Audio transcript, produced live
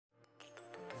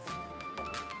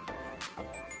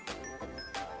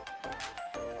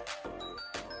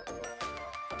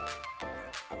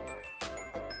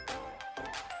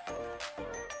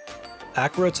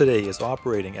Acura today is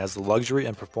operating as the luxury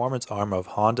and performance arm of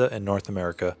Honda in North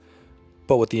America,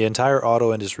 but with the entire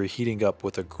auto industry heating up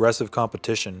with aggressive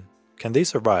competition, can they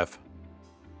survive?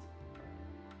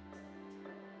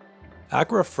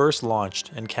 Acura first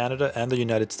launched in Canada and the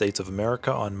United States of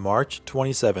America on March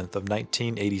 27th of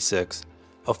 1986,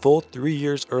 a full 3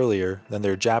 years earlier than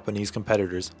their Japanese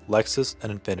competitors Lexus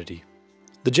and Infiniti.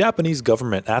 The Japanese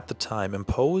government at the time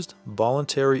imposed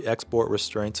voluntary export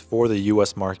restraints for the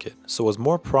US market, so it was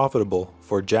more profitable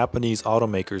for Japanese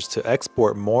automakers to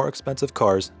export more expensive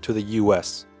cars to the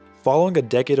US. Following a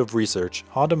decade of research,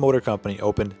 Honda Motor Company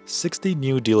opened 60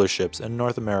 new dealerships in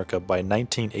North America by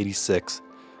 1986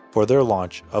 for their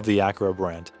launch of the Acura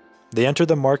brand. They entered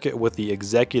the market with the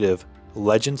executive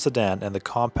Legend sedan and the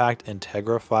compact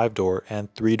Integra 5-door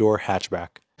and 3-door hatchback.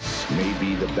 May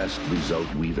be the best result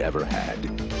we've ever had.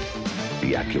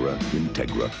 The Acura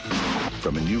Integra,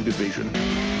 from a new division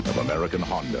of American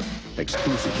Honda,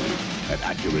 exclusively at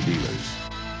Acura dealers.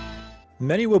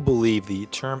 Many would believe the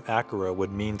term Acura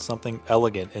would mean something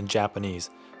elegant in Japanese,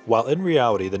 while in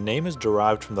reality the name is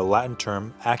derived from the Latin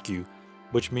term accu,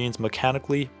 which means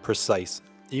mechanically precise.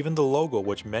 Even the logo,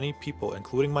 which many people,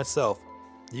 including myself,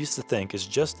 used to think is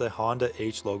just the Honda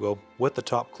H logo with the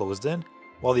top closed in,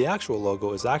 while the actual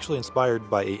logo is actually inspired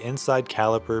by an inside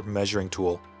caliper measuring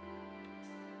tool.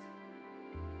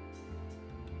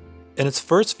 In its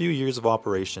first few years of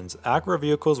operations, Acura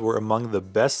vehicles were among the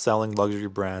best-selling luxury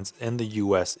brands in the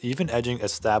US, even edging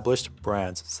established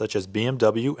brands such as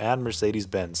BMW and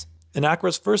Mercedes-Benz. In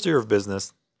Acura's first year of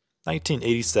business,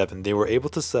 1987, they were able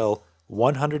to sell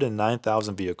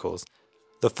 109,000 vehicles.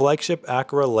 The flagship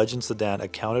Acura Legend sedan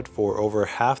accounted for over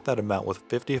half that amount with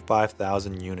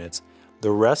 55,000 units. The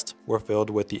rest were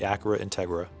filled with the Acura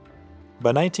Integra.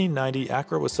 By 1990,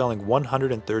 Acura was selling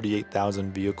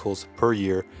 138,000 vehicles per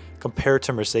year compared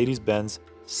to Mercedes-Benz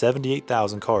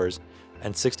 78,000 cars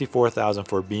and 64,000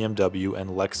 for BMW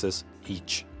and Lexus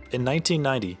each. In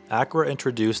 1990, Acura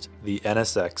introduced the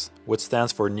NSX, which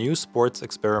stands for New Sports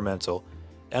Experimental,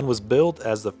 and was billed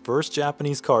as the first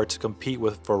Japanese car to compete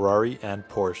with Ferrari and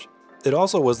Porsche. It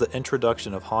also was the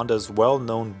introduction of Honda's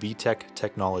well-known VTEC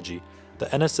technology. The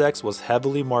NSX was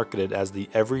heavily marketed as the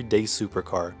everyday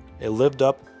supercar. It lived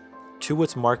up to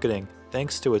its marketing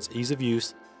thanks to its ease of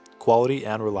use, quality,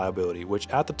 and reliability, which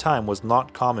at the time was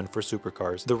not common for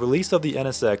supercars. The release of the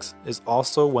NSX is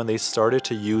also when they started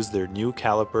to use their new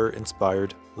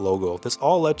caliper-inspired logo. This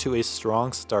all led to a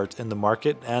strong start in the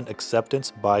market and acceptance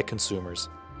by consumers.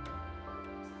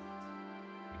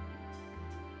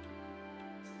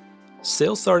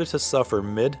 Sales started to suffer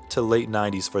mid to late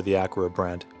 90s for the Acura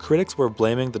brand. Critics were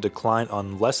blaming the decline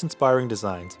on less inspiring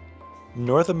designs.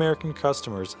 North American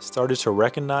customers started to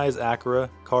recognize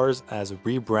Acura cars as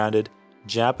rebranded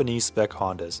Japanese spec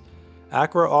Hondas.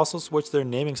 Acura also switched their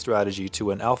naming strategy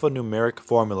to an alphanumeric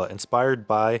formula inspired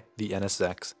by the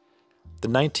NSX. The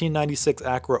 1996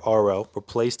 Acura RL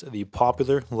replaced the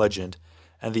popular Legend,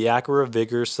 and the Acura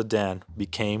Vigor sedan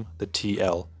became the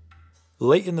TL.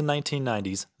 Late in the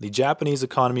 1990s, the Japanese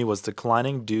economy was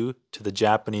declining due to the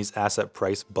Japanese asset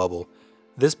price bubble.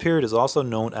 This period is also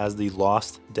known as the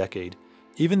Lost Decade.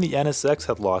 Even the NSX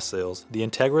had lost sales. The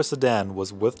Integra sedan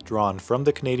was withdrawn from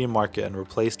the Canadian market and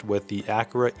replaced with the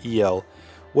Acura EL,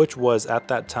 which was at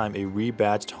that time a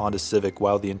rebadged Honda Civic,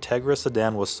 while the Integra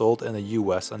sedan was sold in the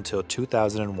US until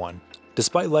 2001.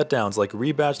 Despite letdowns like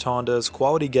rebadged Hondas,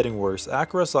 quality getting worse,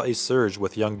 Acura saw a surge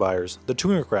with young buyers, the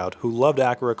tuner crowd, who loved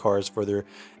Acura cars for their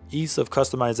ease of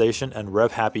customization and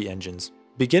rev-happy engines.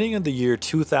 Beginning in the year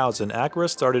 2000, Acura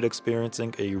started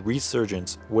experiencing a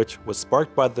resurgence, which was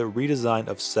sparked by the redesign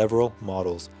of several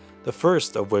models, the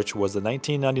first of which was the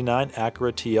 1999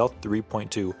 Acura TL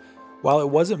 3.2. While it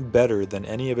wasn't better than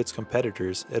any of its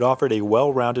competitors, it offered a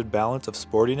well-rounded balance of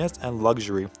sportiness and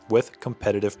luxury with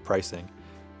competitive pricing.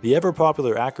 The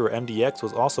ever-popular Acura MDX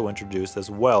was also introduced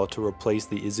as well to replace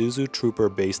the Isuzu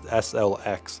Trooper-based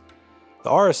SLX.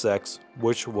 The RSX,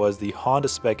 which was the Honda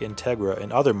spec Integra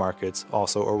in other markets,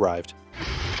 also arrived.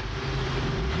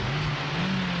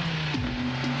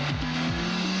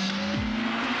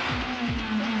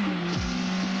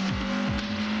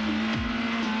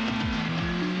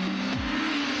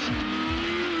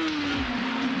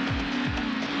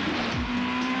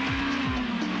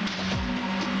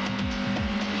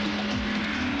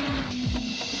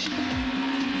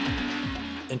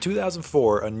 In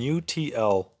 2004, a new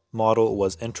TL model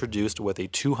was introduced with a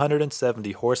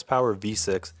 270 horsepower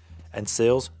V6, and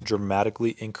sales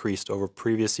dramatically increased over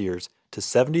previous years to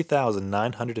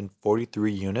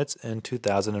 70,943 units in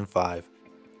 2005.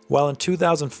 While in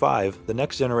 2005, the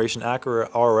next generation Acura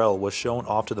RL was shown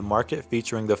off to the market,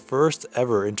 featuring the first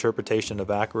ever interpretation of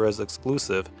Acura's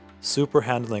exclusive super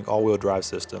handling all-wheel drive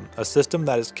system, a system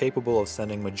that is capable of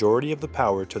sending majority of the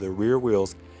power to the rear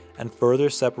wheels and further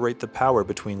separate the power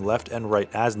between left and right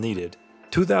as needed.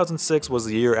 2006 was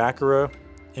the year Acura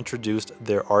introduced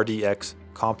their RDX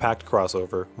compact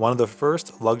crossover, one of the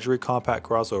first luxury compact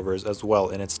crossovers as well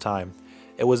in its time.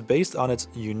 It was based on its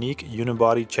unique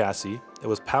unibody chassis. It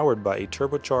was powered by a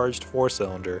turbocharged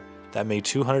 4-cylinder that made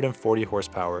 240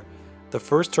 horsepower, the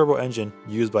first turbo engine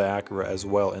used by Acura as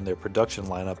well in their production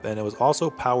lineup, and it was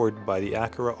also powered by the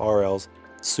Acura RL's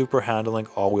super handling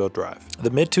all-wheel drive.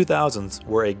 The mid-2000s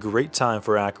were a great time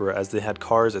for Acura as they had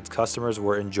cars its customers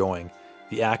were enjoying.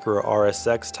 The Acura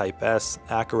RSX Type S,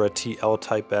 Acura TL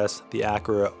Type S, the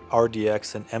Acura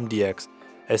RDX and MDX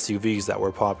SUVs that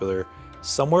were popular.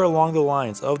 Somewhere along the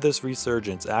lines of this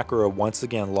resurgence, Acura once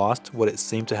again lost what it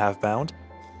seemed to have found,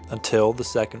 until the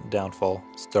second downfall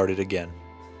started again.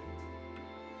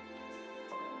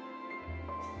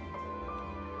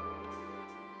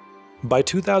 By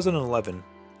 2011,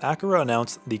 Acura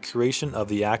announced the creation of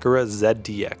the Acura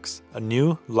ZDX, a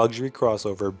new luxury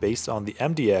crossover based on the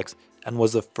MDX, and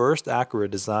was the first Acura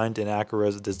designed in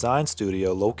Acura's design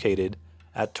studio located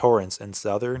at Torrance in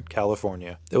Southern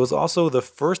California. It was also the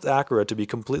first Acura to be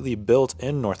completely built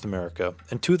in North America.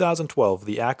 In 2012,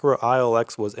 the Acura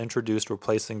ILX was introduced,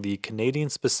 replacing the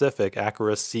Canadian-specific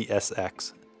Acura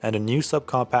CSX, and a new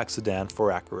subcompact sedan for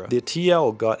Acura. The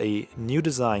TL got a new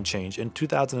design change in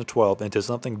 2012 into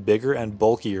something bigger and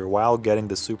bulkier while getting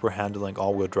the super handling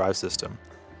all-wheel drive system.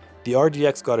 The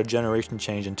RDX got a generation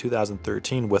change in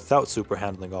 2013 without super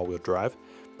handling all-wheel drive.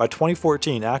 By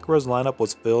 2014, Acura's lineup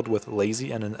was filled with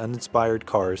lazy and uninspired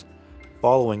cars,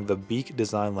 following the Beak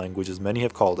design language as many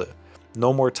have called it.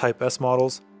 No more Type S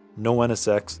models, no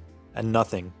NSX, and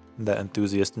nothing that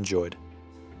enthusiasts enjoyed.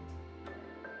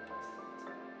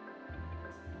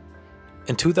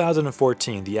 In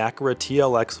 2014, the Acura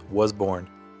TLX was born,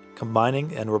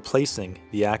 combining and replacing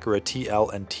the Acura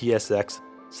TL and TSX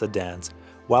sedans.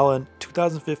 While in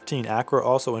 2015, Acura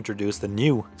also introduced the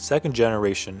new second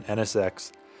generation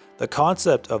NSX. The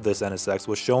concept of this NSX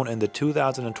was shown in the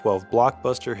 2012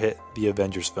 blockbuster hit The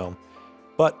Avengers film,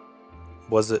 but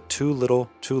was it too little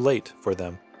too late for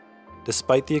them?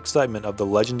 Despite the excitement of the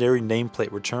legendary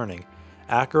nameplate returning,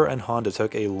 Acura and Honda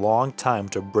took a long time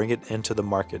to bring it into the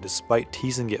market despite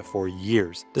teasing it for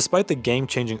years. Despite the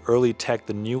game-changing early tech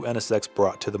the new NSX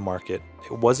brought to the market,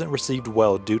 it wasn't received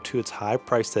well due to its high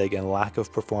price tag and lack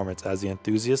of performance, as the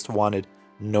enthusiasts wanted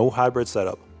no hybrid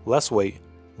setup, less weight,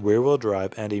 rear-wheel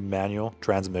drive, and a manual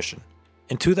transmission.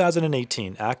 In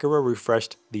 2018, Acura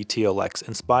refreshed the TLX,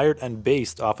 inspired and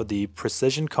based off of the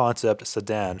Precision Concept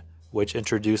sedan, which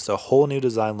introduced a whole new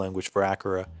design language for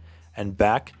Acura, and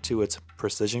back to its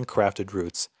precision-crafted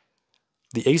roots.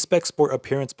 The ASpec Sport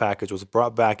Appearance package was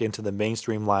brought back into the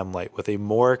mainstream limelight with a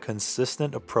more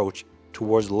consistent approach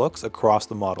towards looks across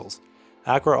the models.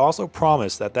 Acura also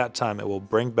promised at that time it will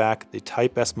bring back the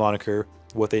Type S moniker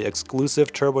with an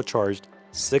exclusive turbocharged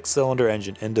 6-cylinder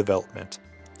engine in development.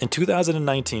 In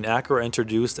 2019, Acura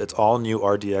introduced its all-new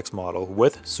RDX model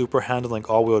with super handling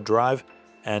all-wheel drive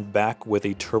and back with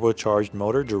a turbocharged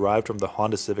motor derived from the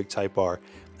Honda Civic Type R.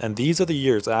 And these are the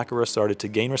years Acura started to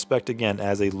gain respect again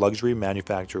as a luxury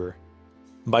manufacturer.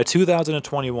 By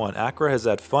 2021, Acura has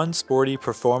had fun, sporty,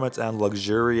 performance, and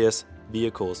luxurious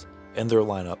vehicles in their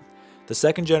lineup. The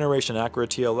second generation Acura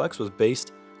TLX was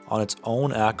based on its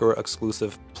own Acura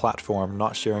exclusive platform,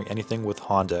 not sharing anything with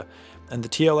Honda, and the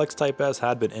TLX Type S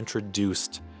had been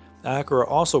introduced. Acura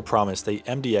also promised a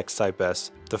MDX Type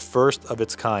S, the first of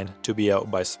its kind, to be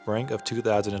out by spring of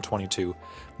 2022.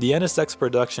 The NSX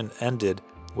production ended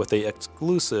with an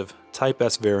exclusive Type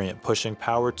S variant pushing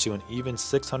power to an even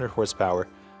 600 horsepower,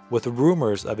 with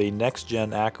rumors of a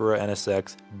next-gen Acura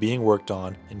NSX being worked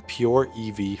on in pure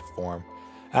EV form.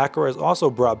 Acura has also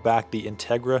brought back the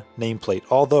Integra nameplate,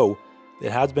 although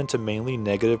it has been to mainly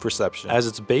negative reception, as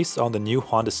it's based on the new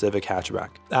Honda Civic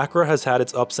hatchback. Acura has had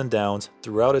its ups and downs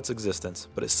throughout its existence,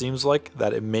 but it seems like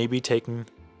that it may be taking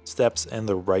steps in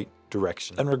the right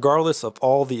direction. And regardless of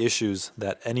all the issues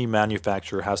that any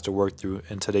manufacturer has to work through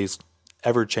in today's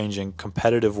ever-changing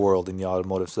competitive world in the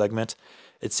automotive segment,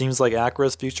 it seems like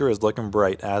Acura's future is looking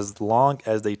bright as long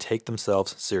as they take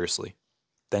themselves seriously.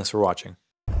 Thanks for watching.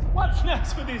 What's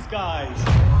next for these guys?